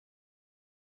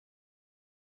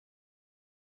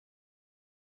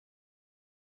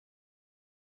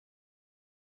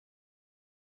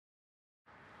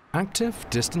Active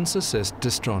Distance Assist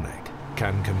Distronic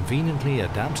can conveniently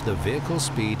adapt the vehicle's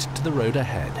speed to the road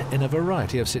ahead in a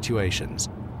variety of situations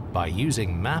by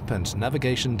using map and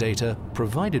navigation data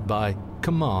provided by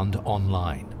Command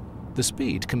Online. The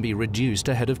speed can be reduced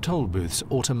ahead of toll booths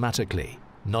automatically,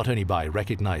 not only by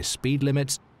recognized speed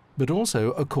limits, but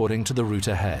also according to the route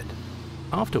ahead.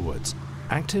 Afterwards,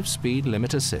 Active Speed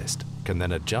Limit Assist can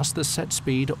then adjust the set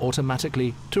speed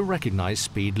automatically to recognize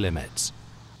speed limits.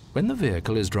 When the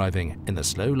vehicle is driving in the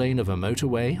slow lane of a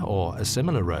motorway or a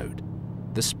similar road,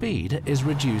 the speed is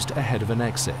reduced ahead of an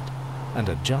exit and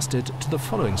adjusted to the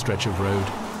following stretch of road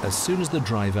as soon as the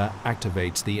driver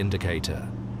activates the indicator.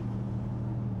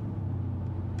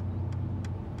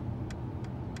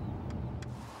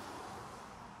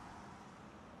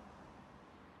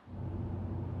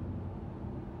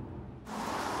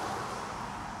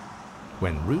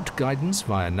 When route guidance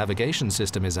via navigation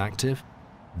system is active,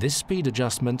 this speed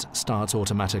adjustment starts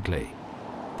automatically.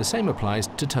 The same applies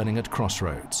to turning at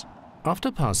crossroads. After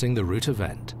passing the route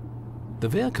event, the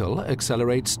vehicle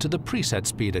accelerates to the preset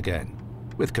speed again,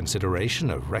 with consideration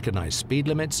of recognized speed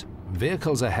limits,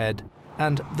 vehicles ahead,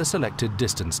 and the selected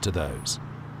distance to those.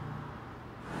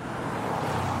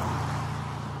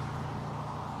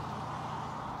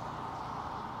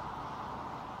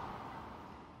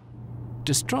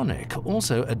 Distronic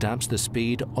also adapts the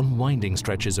speed on winding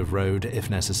stretches of road if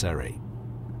necessary.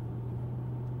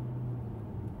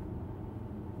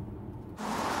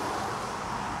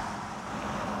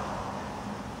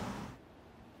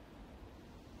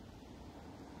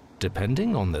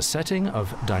 Depending on the setting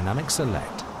of Dynamic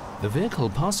Select, the vehicle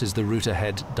passes the route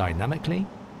ahead dynamically,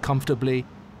 comfortably,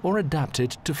 or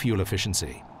adapted to fuel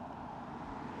efficiency.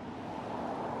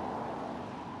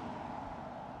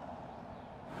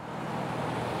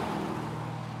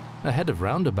 Ahead of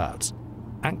roundabouts,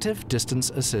 Active Distance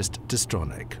Assist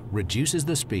Distronic reduces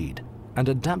the speed and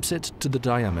adapts it to the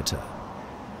diameter.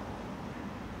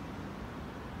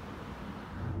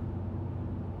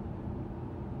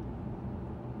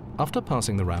 After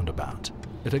passing the roundabout,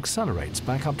 it accelerates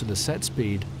back up to the set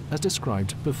speed as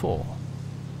described before.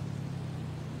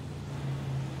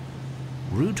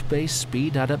 Route-based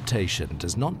speed adaptation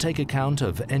does not take account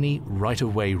of any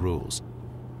right-of-way rules.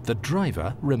 The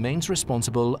driver remains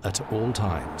responsible at all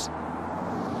times.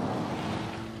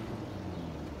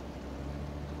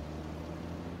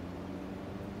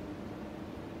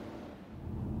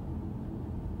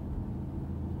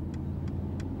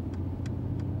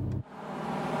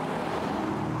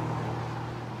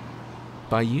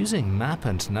 By using map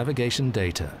and navigation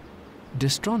data,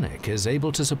 Distronic is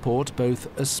able to support both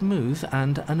a smooth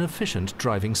and an efficient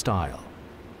driving style.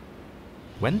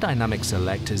 When Dynamic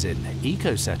Select is in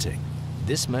Eco setting,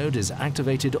 this mode is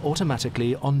activated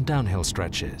automatically on downhill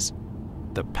stretches.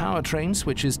 The powertrain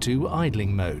switches to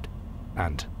idling mode,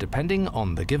 and depending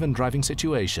on the given driving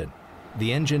situation,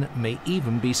 the engine may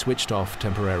even be switched off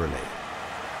temporarily.